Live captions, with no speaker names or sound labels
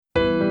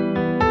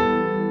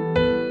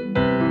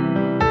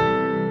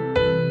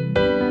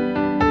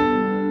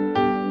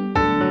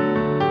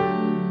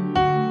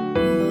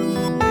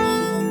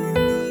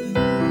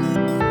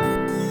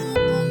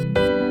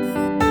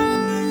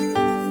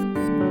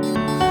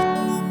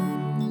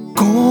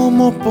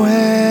¿Cómo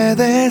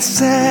puede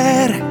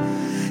ser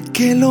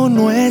que lo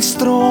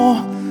nuestro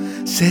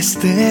se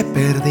esté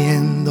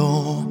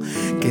perdiendo?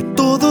 Que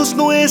todos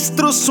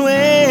nuestros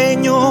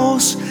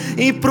sueños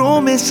y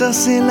promesas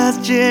se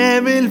las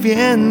lleve el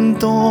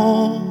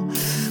viento.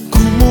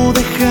 ¿Cómo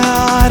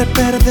dejar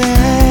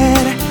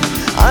perder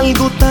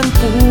algo tan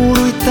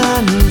puro y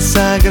tan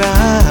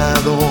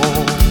sagrado?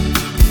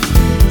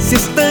 Si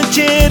esta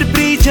ayer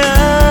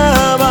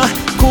brillaba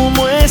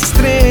como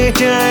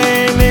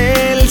estrella en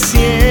el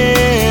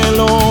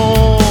cielo.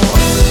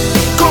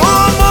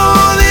 ¿Cómo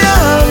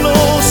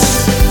diablos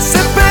se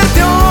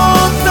perdió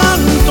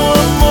tanto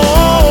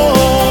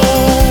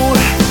amor,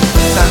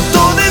 tanto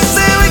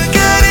deseo y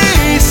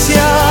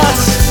caricias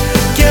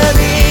que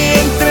había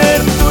entre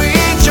tú y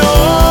yo?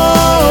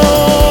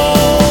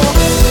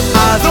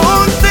 ¿A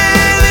dónde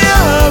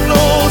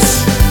diablos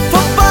fue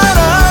a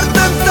parar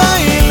tanta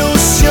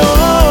ilusión?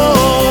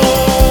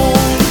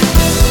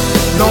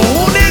 Lo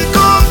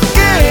único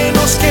que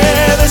nos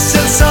queda es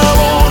el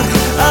sabor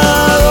a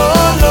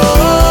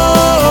dolor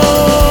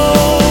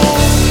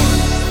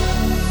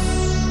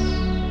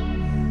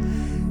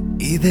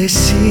y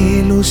desilusión.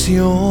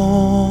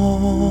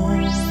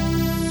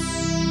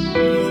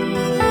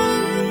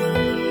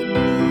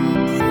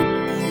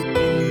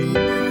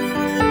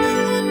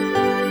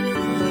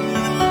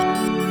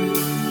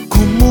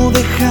 ¿Cómo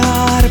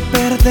dejar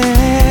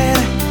perder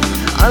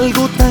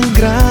algo tan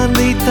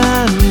grande y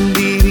tan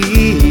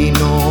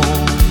divino?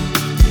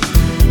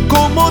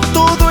 Como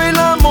todo el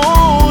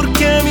amor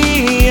que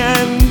había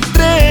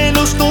entre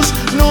los dos,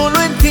 no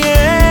lo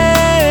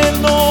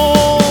entiendo.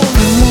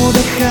 ¿Cómo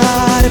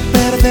dejar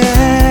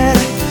perder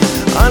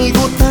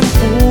algo tan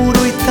puro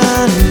y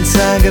tan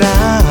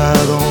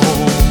sagrado?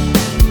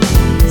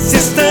 Si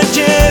hasta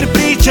ayer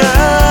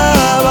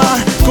brillaba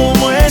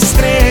como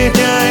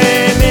estrella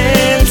en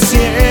el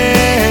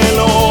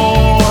cielo.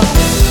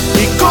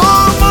 ¿Y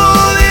cómo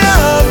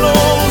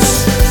diablos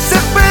se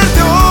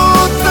perdió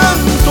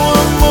tanto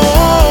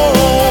amor,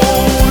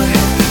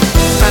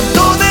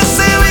 tanto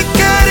deseo y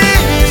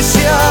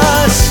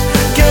caricias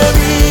que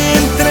había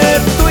entre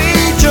tú y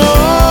yo?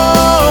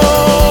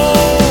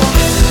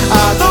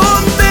 ¿A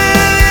dónde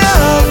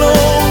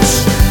diablos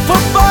fue a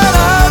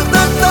parar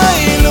tanta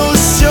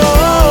ilusión?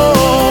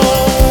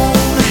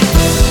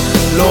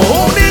 Lo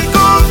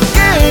único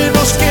que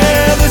nos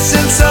queda es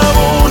el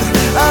sabor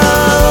a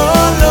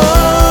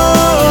dolor.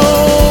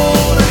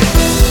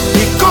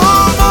 ¿Y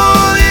cómo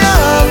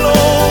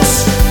diablos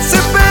se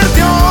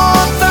perdió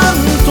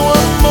tanto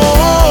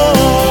amor,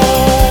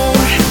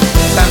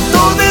 tanto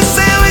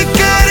deseo y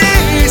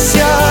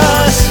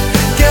caricias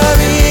que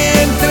había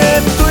entre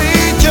tú y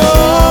yo?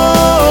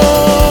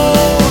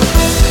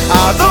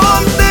 ¿A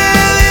dónde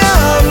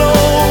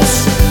diablos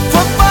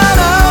fue a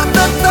parar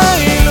tanta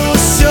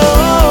ilusión?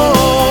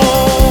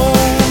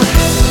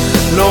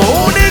 Lo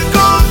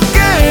único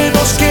que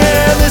nos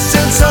queda es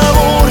el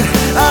sabor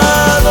a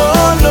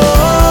dolor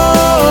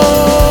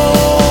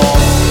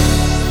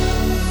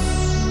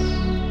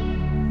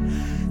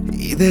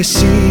y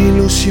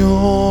desilusión.